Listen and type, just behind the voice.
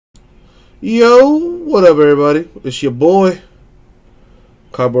Yo, what up, everybody? It's your boy,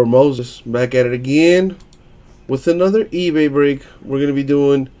 Cardboard Moses, back at it again with another eBay break. We're going to be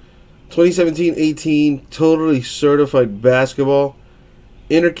doing 2017-18 Totally Certified Basketball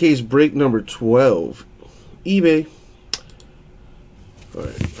Intercase break number 12. eBay.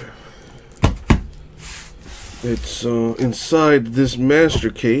 Alright. It's inside this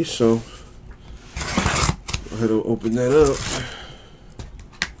master case, so go ahead and open that up.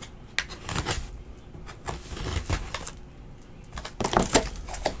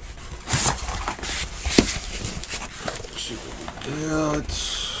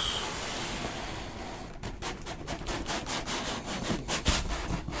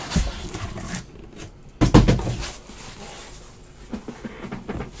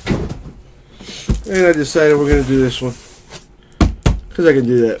 And I decided we're going to do this one because I can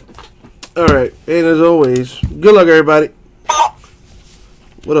do that. Alright, and as always, good luck, everybody.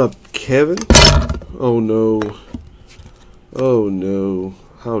 What up, Kevin? Oh no. Oh no.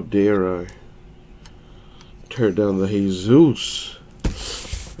 How dare I tear down the Jesus.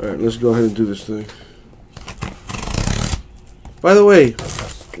 Alright, let's go ahead and do this thing. By the way,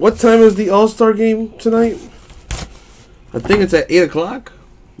 what time is the All-Star game tonight? I think it's at 8 o'clock.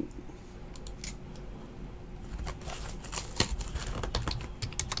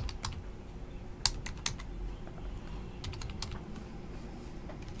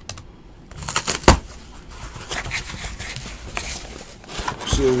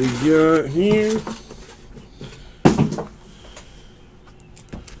 So we got here.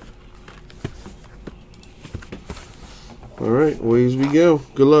 Alright, away as we go.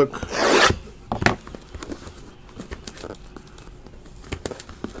 Good luck.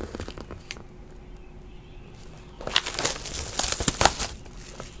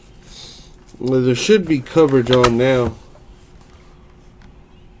 Well, there should be coverage on now.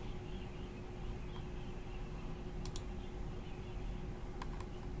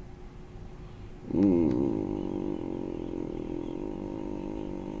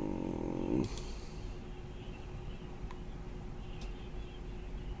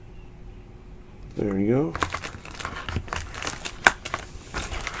 There we go.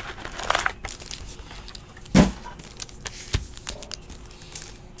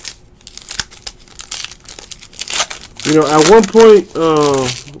 You know, at one point,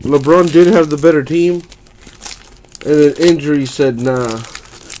 LeBron did have the better team, and then injury said nah.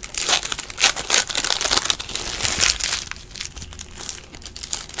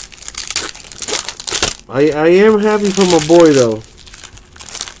 I am happy for my boy though.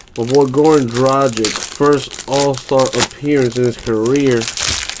 My boy Goran Dragic, first All-Star appearance in his career,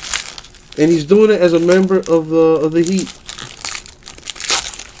 and he's doing it as a member of the Heat.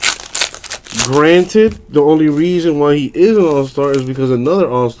 Granted, the only reason why he is an All-Star is because another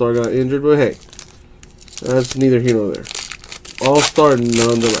All-Star got injured, but hey, that's neither here nor there. All-Star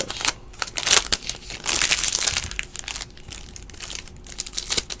nonetheless.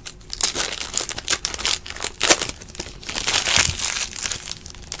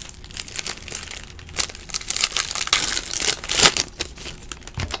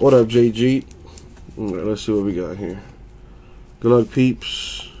 What up, JG? Alright, let's see what we got here. Good luck,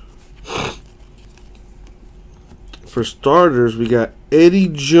 peeps. For starters, we got Eddie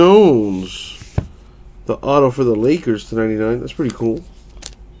Jones. The auto for the Lakers to 99. That's pretty cool.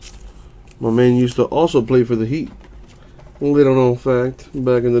 My man used to also play for the Heat. Little known fact,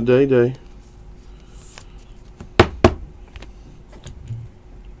 back in the day.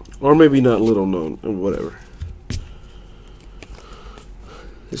 Or maybe not little known, whatever.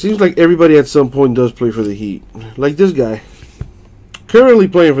 It seems like everybody at some point does play for the Heat. Like this guy. Currently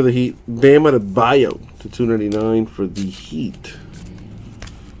playing for the Heat. Bam Adebayo to 299 for the Heat.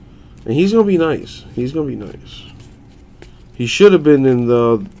 And he's going to be nice. He's going to be nice. He should have been in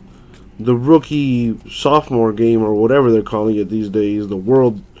the rookie sophomore game or whatever they're calling it these days. The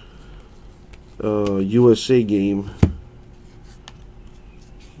World USA game.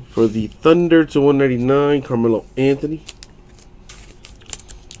 For the Thunder to 199, Carmelo Anthony.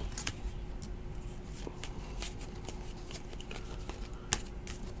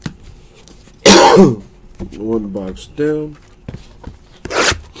 One box down.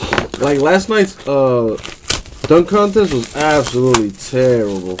 Like last night's dunk contest was absolutely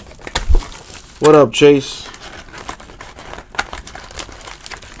terrible. What up, Chase?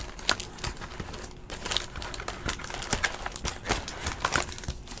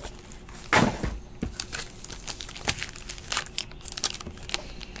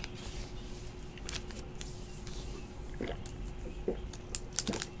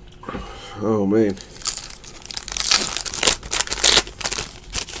 Oh man.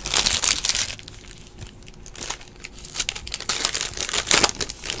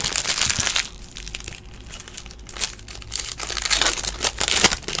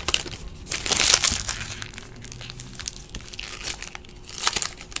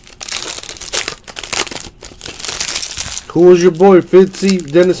 Who was your boy,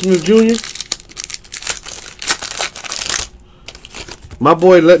 Fitzy? Dennis Smith Jr.? My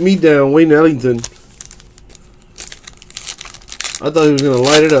boy let me down, Wayne Ellington. I thought he was going to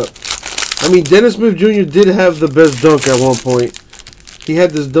light it up. I mean, Dennis Smith Jr. did have the best dunk at one point. He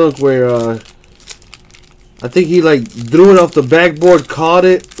had this dunk where I think he like threw it off the backboard, caught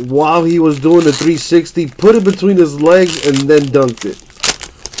it while he was doing the 360, put it between his legs, and then dunked it.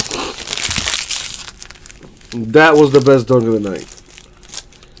 That was the best dunk of the night.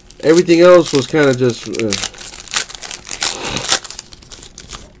 Everything else was kind of just...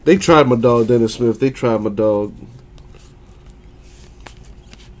 They tried my dog, Dennis Smith. They tried my dog.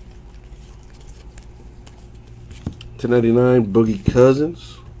 $10.99, Boogie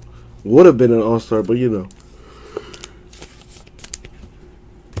Cousins. Would have been an all-star, but you know.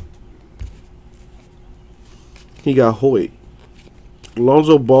 He got Hoyt.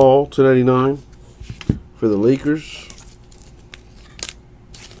 Lonzo Ball, $2.99 for the Lakers.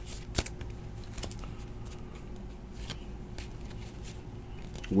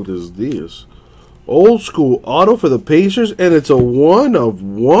 What is this? Old school auto for the Pacers, and it's a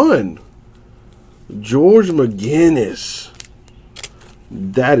 1/1. George McGinnis.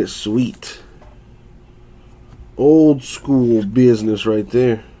 That is sweet. Old school business right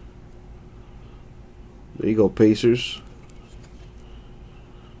there. There you go, Pacers.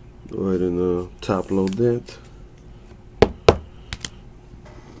 Go ahead and top load that.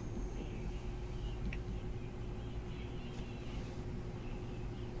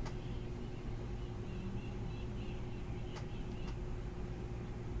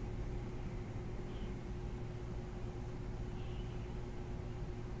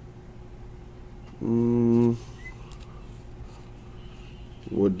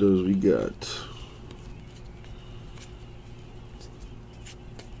 What does we got?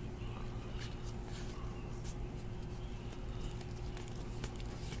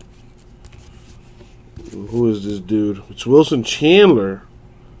 Who is this dude? It's Wilson Chandler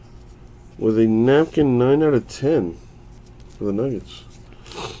with a napkin 9/10 for the Nuggets.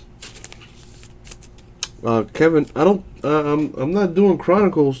 Kevin, I'm not doing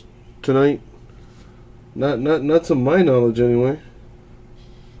Chronicles tonight. Not to my knowledge anyway.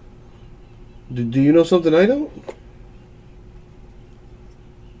 Do you know something I don't?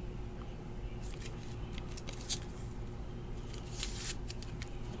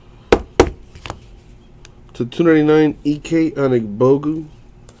 To $2.99 EK Anigbogu,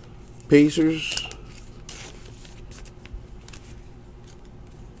 Pacers.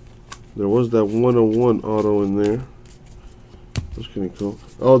 There was that 101 auto in there. That's kind of cool.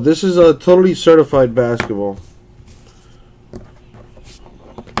 Oh, this is a totally certified basketball.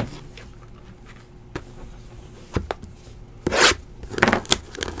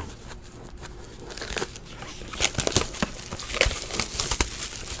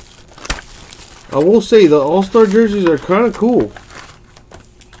 I will say the All-Star jerseys are kind of cool.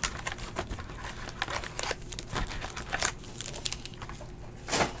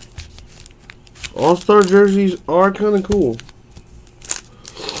 All-Star jerseys are kind of cool.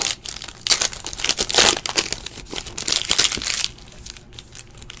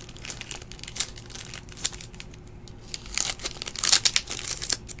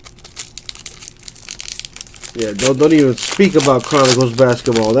 Yeah, don't even speak about Chronicles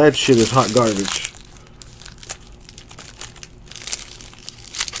basketball. That shit is hot garbage.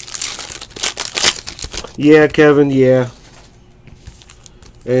 Yeah, Kevin, yeah.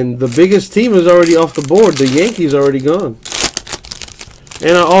 And the biggest team is already off the board. The Yankees are already gone.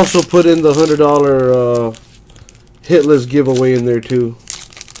 And I also put in the $100 hit list giveaway in there too.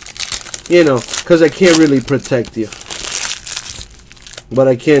 You know, because I can't really protect you. But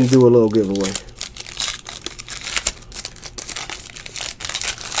I can do a little giveaway.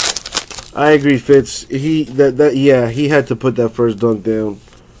 I agree, Fitz. He had to put that first dunk down.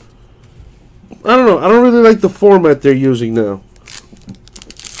 I don't know. I don't really like the format they're using now.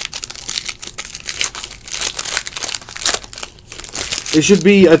 It should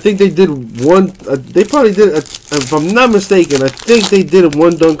be. I think they did one. They probably did. If I'm not mistaken, I think they did a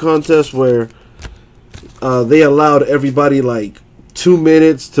one dunk contest where they allowed everybody like 2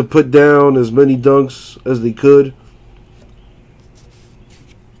 minutes to put down as many dunks as they could.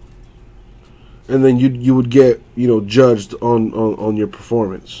 And then you would get, you know, judged on your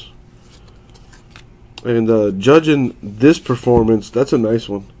performance. And judging this performance, that's a nice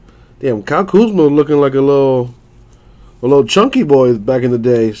one. Damn, Kyle Kuzma looking like a little chunky boy back in the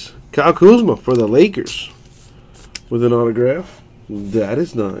days. Kyle Kuzma for the Lakers with an autograph. That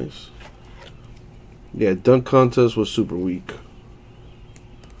is nice. Yeah, dunk contest was super weak.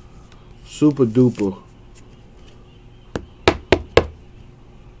 Super duper.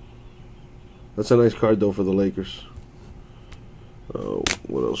 That's a nice card though for the Lakers. Oh,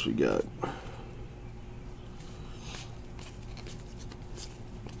 what else we got?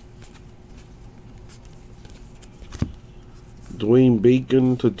 Dwayne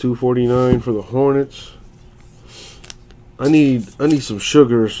Bacon to 249 for the Hornets. I need some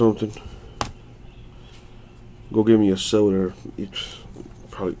sugar or something. Go get me a soda.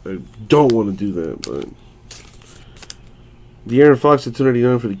 Probably I don't want to do that, but De'Aaron Fox at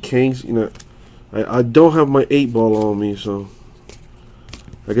 299 for the Kings. You know, I don't have my 8-ball on me, so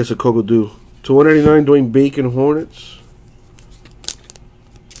I guess a Coco do. 299 Dwayne Bacon Hornets.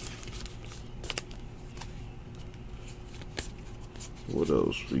 What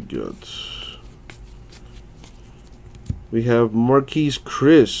else we got? We have Marquise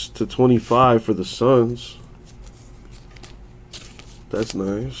Chris to 25 for the Suns. That's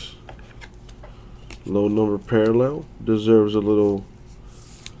nice. Low number parallel. Deserves a little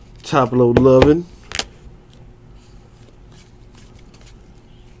top load loving.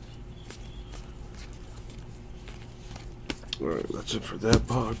 Alright, that's it for that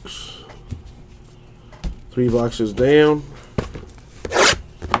box. 3 boxes down.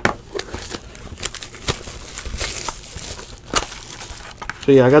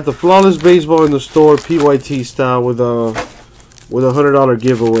 So yeah, I got the Flawless Baseball in the store, PYT style, with a $100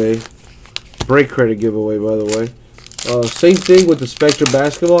 giveaway, break credit giveaway, by the way. Same thing with the Spectre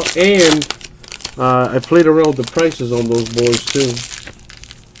Basketball, and I played around with the prices on those boys too.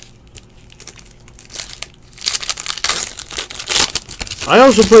 I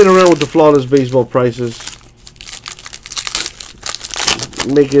also played around with the Flawless Baseball prices.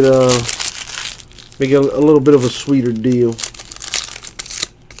 Make it a little bit of a sweeter deal.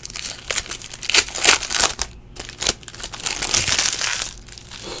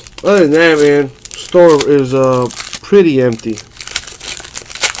 Other than that, man, store is pretty empty.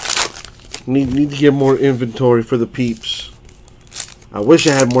 Need to get more inventory for the peeps. I wish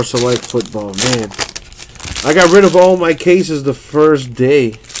I had more select football, man. I got rid of all my cases the first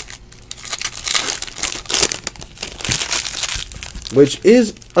day, which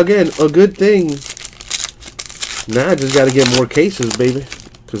is, again, a good thing. Now I just got to get more cases, baby,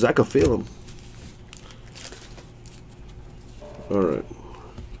 because I can feel them. All right.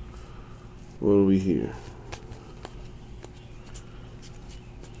 What are we here?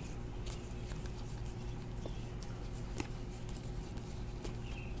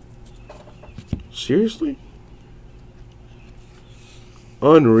 Seriously?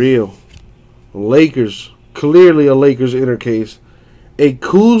 Unreal. Lakers. Clearly a Lakers inner case. A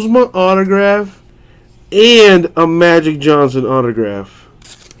Kuzma autograph and a Magic Johnson autograph.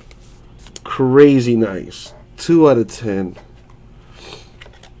 Crazy nice. 2 out of 10.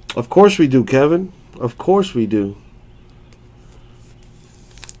 Of course we do, Kevin. Of course we do.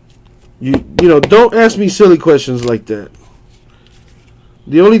 You know, don't ask me silly questions like that.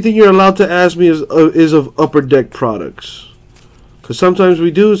 The only thing you're allowed to ask me is of Upper Deck products. Because sometimes we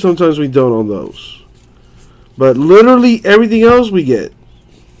do, sometimes we don't on those. But literally everything else we get.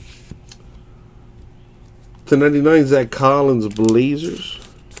 To 99 Zach Collins Blazers.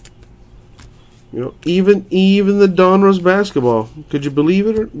 You know, even the Donruss basketball. Could you believe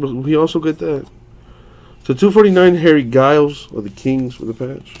it? We also get that. So 249 Harry Giles of the Kings with the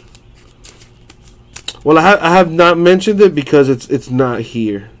patch. Well, I have not mentioned it because it's not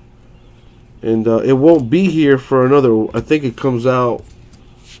here, and it won't be here for another. I think it comes out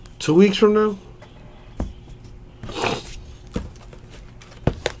 2 weeks from now.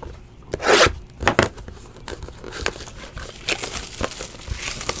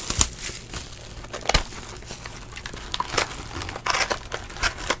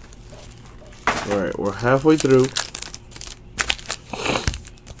 Alright, we're halfway through.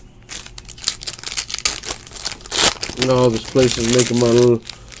 Oh, this place is making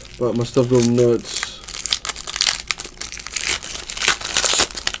my stuff go nuts.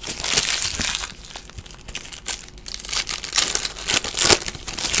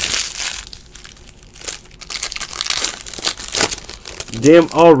 Damn,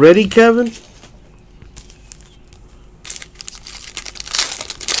 already, Kevin?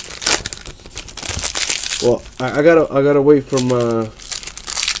 Well, I gotta wait for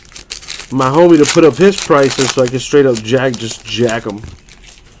my homie to put up his prices so I can straight up just jack them.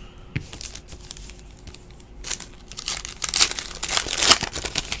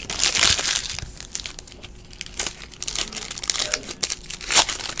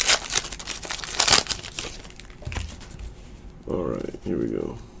 All right, here we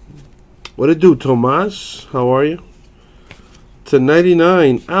go. What it do, Tomas? How are you? To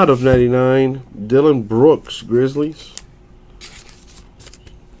 99 out of 99, Dylan Brooks, Grizzlies.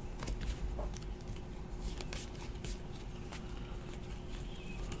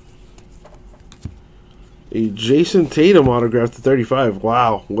 A Jason Tatum autograph to 35.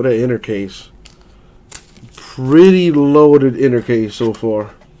 Wow, what an inner case. Pretty loaded inner case so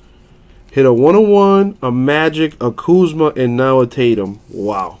far. Hit a 101, a Magic, a Kuzma, and now a Tatum.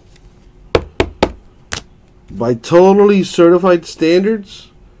 Wow. By totally certified standards,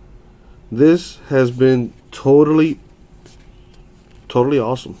 this has been totally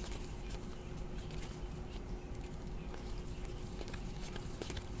awesome.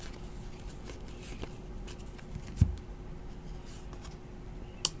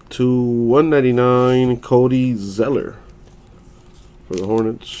 To 199, Cody Zeller for the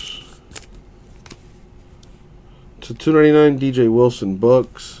Hornets. To 299, DJ Wilson,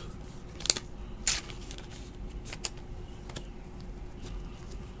 Bucks.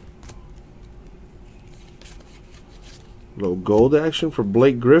 Little gold action for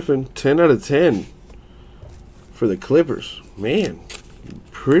Blake Griffin, 10 out of 10 for the Clippers. Man,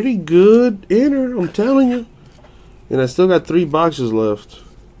 pretty good inner, I'm telling you. And I still got 3 boxes left.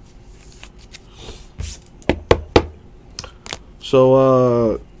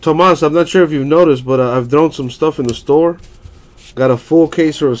 So, Tomas, I'm not sure if you've noticed, but I've thrown some stuff in the store. Got a full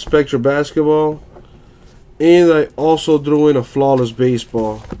case of Spectra basketball. And I also threw in a Flawless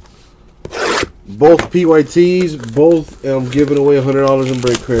baseball. Both PYTs, both I'm giving away $100 in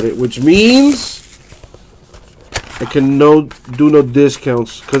break credit, which means I can do no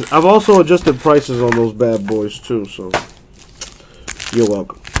discounts. Because I've also adjusted prices on those bad boys too, so you're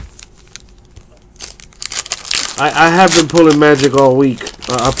welcome. I have been pulling Magic all week.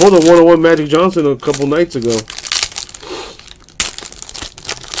 I pulled a 101 Magic Johnson a couple nights ago.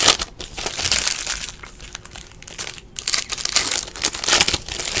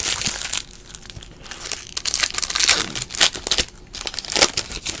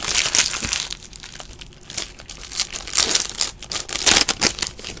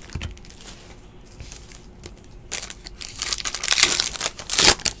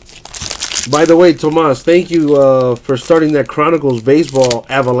 By the way, Tomas, thank you for starting that Chronicles baseball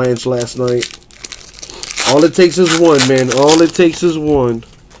avalanche last night. All it takes is one, man. All it takes is one.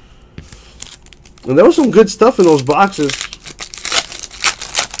 And there was some good stuff in those boxes.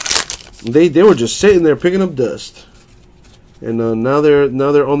 They were just sitting there picking up dust. And now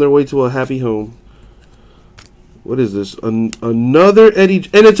they're on their way to a happy home. What is this? Another Eddie,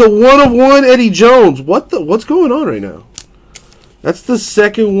 and it's a 1/1 Eddie Jones. What's going on right now? That's the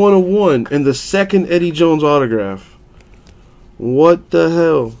second 1/1 and the second Eddie Jones autograph. What the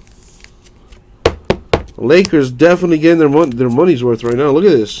hell? Lakers definitely getting their money's worth right now. Look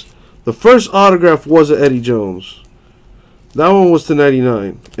at this. The first autograph was a Eddie Jones. That one was to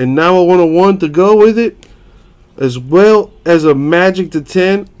 99. And now a 1/1 to go with it, as well as a Magic to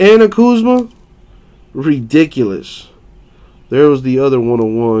 10 and a Kuzma. Ridiculous. There was the other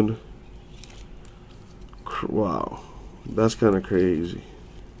 1/1. Wow. That's kind of crazy.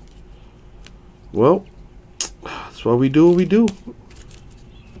 Well, that's why we do what we do.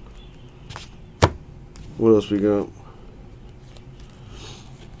 What else we got?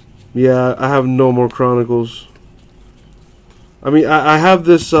 Yeah, I have no more Chronicles. I mean, I have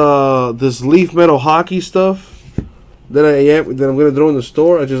this this Leaf Metal Hockey stuff that I'm gonna throw in the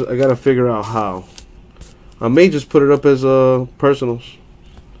store. I gotta figure out how. I may just put it up as personals.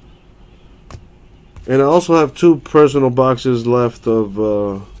 And I also have 2 personal boxes left of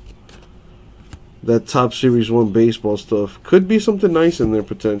that Top Series 1 baseball stuff. Could be something nice in there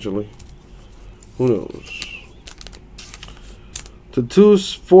potentially. Who knows? To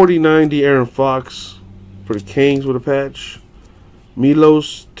 240-90 Aaron Fox for the Kings with a patch.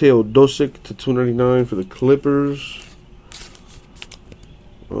 Milos Teodosic to 299 for the Clippers.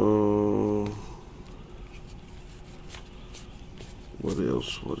 What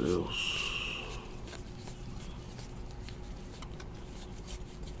else? What else?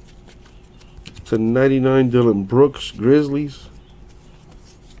 To 99 Dylan Brooks, Grizzlies.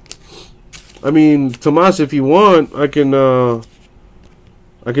 I mean, Tomas, if you want, I can do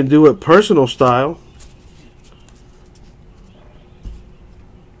it personal style.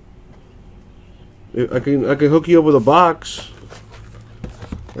 I can hook you up with a box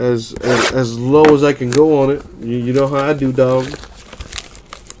as low as I can go on it. You know how I do, dog.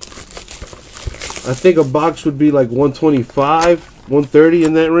 I think a box would be like 125, 130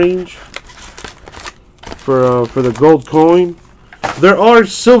 in that range for the gold coin. There are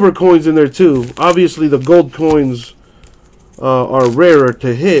silver coins in there too. Obviously, the gold coins are rarer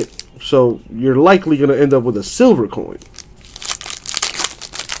to hit, so you're likely going to end up with a silver coin.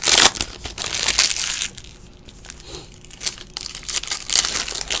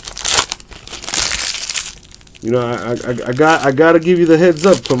 You know, I gotta give you the heads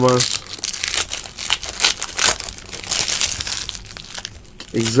up, Tomas.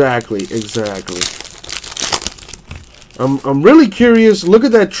 Exactly. I'm really curious. Look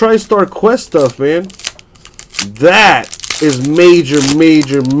at that TriStar Quest stuff, man. That is major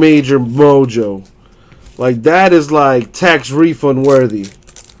mojo. Like, that is like tax refund worthy.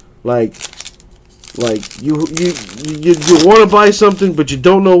 Like you want to buy something but you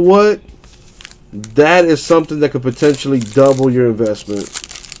don't know what. That is something that could potentially double your investment.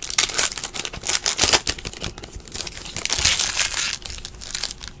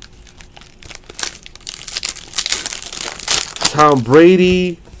 Tom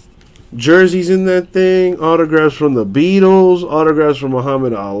Brady jerseys in that thing, autographs from the Beatles, autographs from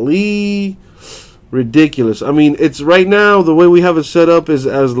Muhammad Ali. Ridiculous. I mean, it's right now the way we have it set up is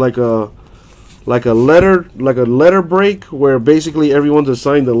as like a letter break where basically everyone's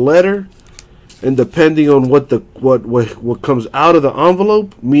assigned a letter, and depending on what comes out of the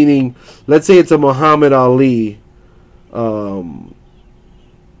envelope, meaning let's say it's a Muhammad Ali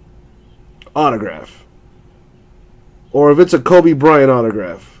autograph. Or if it's a Kobe Bryant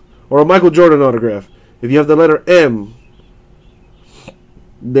autograph. Or a Michael Jordan autograph. If you have the letter M,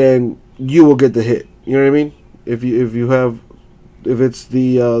 then you will get the hit. You know what I mean? If it's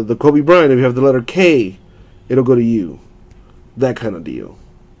the Kobe Bryant, if you have the letter K, it'll go to you. That kind of deal.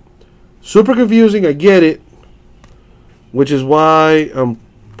 Super confusing, I get it. Which is why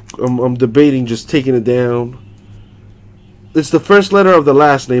I'm debating just taking it down. It's the first letter of the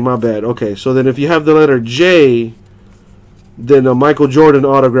last name, my bad. Okay, so then if you have the letter J, then a Michael Jordan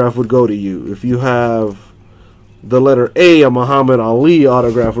autograph would go to you. If you have the letter A, a Muhammad Ali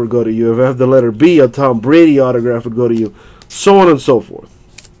autograph would go to you. If I have the letter B, a Tom Brady autograph would go to you. So on and so forth.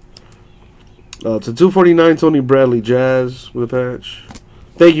 It's a 249 Tony Bradley Jazz with a patch.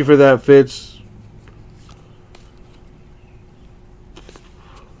 Thank you for that, Fitz.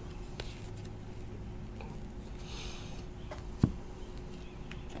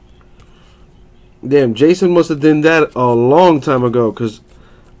 Damn, Jason must have done that a long time ago, because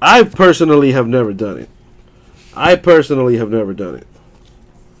I personally have never done it.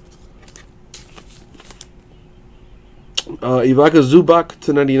 Ivica Zubac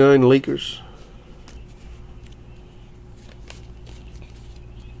to 99 Lakers.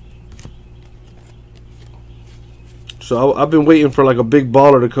 So I've been waiting for like a big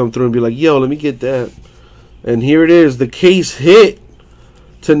baller to come through and be like, yo, let me get that. And here it is. The case hit.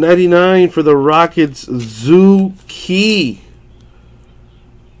 To 99 for the Rockets, Zuki.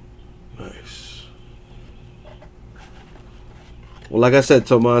 Nice. Well, like I said,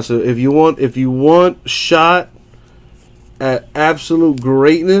 Tomas, if you want shot at absolute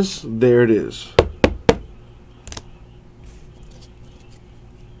greatness, there it is.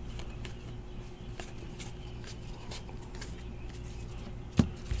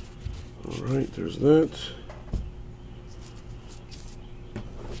 All right, there's that.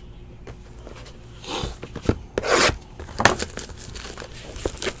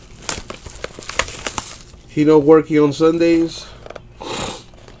 He don't work here on Sundays.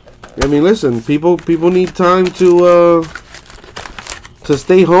 I mean, listen, people need time to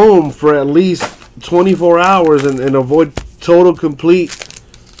stay home for at least 24 hours and avoid total, complete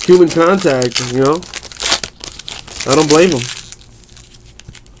human contact. You know, I don't blame them.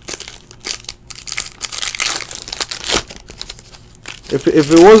 If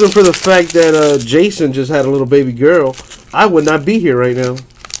it wasn't for the fact that Jason just had a little baby girl, I would not be here right now.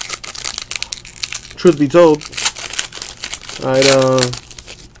 Truth be told,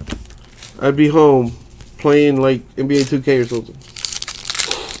 I'd be home playing like NBA 2K or something.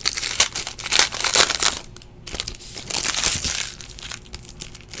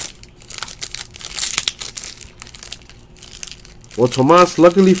 Well, Tomas,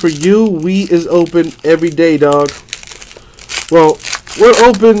 luckily for you, we is open every day, dog. Well, we're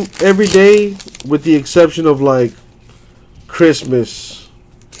open every day with the exception of like Christmas,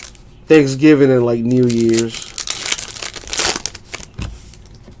 Thanksgiving, and like New Year's.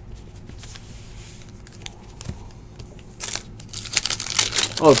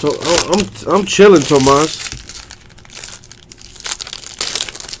 Oh, so I'm chilling, Tomas.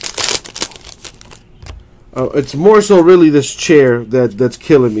 It's more so really this chair that's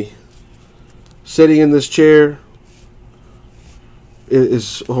killing me. Sitting in this chair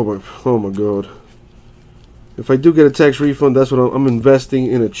is oh my god. If I do get a tax refund, that's what I'm investing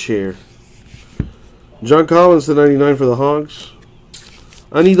in, a chair. John Collins to 99 for the Hogs.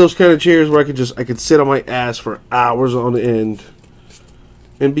 I need those kind of chairs where I could sit on my ass for hours on end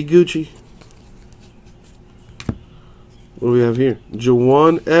and be Gucci. What do we have here?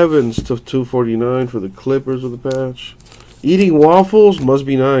 Jawan Evans to 249 for the Clippers with a patch. Eating waffles must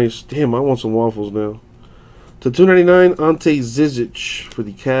be nice. Damn, I want some waffles now. To 299, Ante Zizic for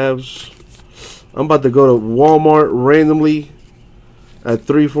the Cavs. I'm about to go to Walmart randomly at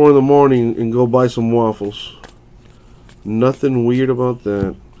 3, 4 in the morning and go buy some waffles. Nothing weird about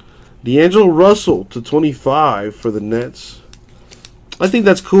that. D'Angelo Russell to 25 for the Nets. I think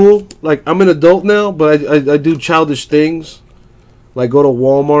that's cool. Like, I'm an adult now, but I do childish things. Like go to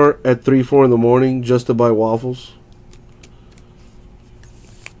Walmart at 3, 4 in the morning just to buy waffles.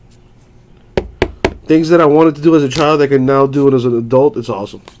 Things that I wanted to do as a child I can now do it as an adult. It's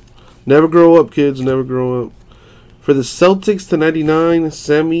awesome. Never grow up, kids. Never grow up. For the Celtics to 99,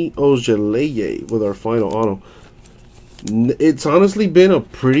 Semi Ojeleye with our final auto. It's honestly been a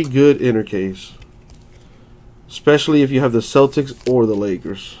pretty good inner case. Especially if you have the Celtics or the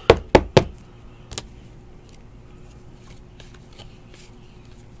Lakers.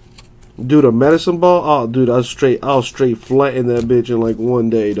 Dude, a medicine ball? Oh, dude, I'll straight flatten that bitch in like one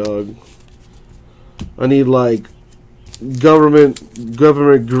day, dog. I need like government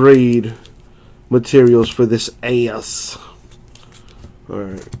grade materials for this ass.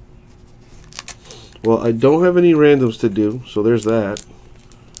 Alright. Well, I don't have any randoms to do, so there's that.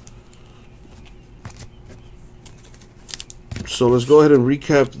 So let's go ahead and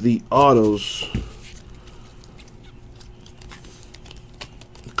recap the autos.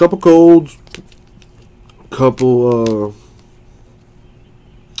 A couple codes, couple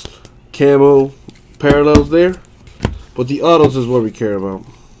camo parallels there, but the autos is what we care about.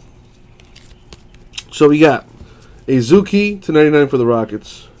 So we got a Zuki to 99 for the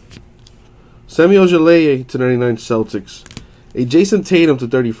Rockets, Semi Ojeleye to 99 Celtics, a Jason Tatum to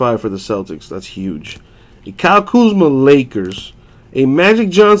 35 for the Celtics. That's huge. A Kyle Kuzma Lakers, a Magic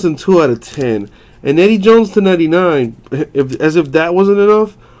Johnson 2 out of 10, an Eddie Jones to 99. As if that wasn't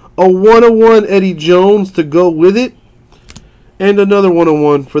enough, a 101 Eddie Jones to go with it, and another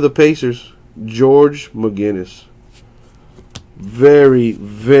 101 for the Pacers, George McGinnis. Very,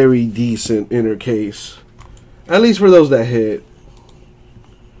 very decent inner case. At least for those that hit.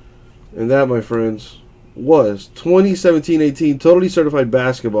 And that, my friends, was 2017-18 Totally Certified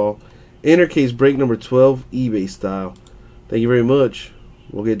Basketball inner case break number 12 eBay style. Thank you very much.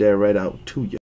 We'll get that right out to you.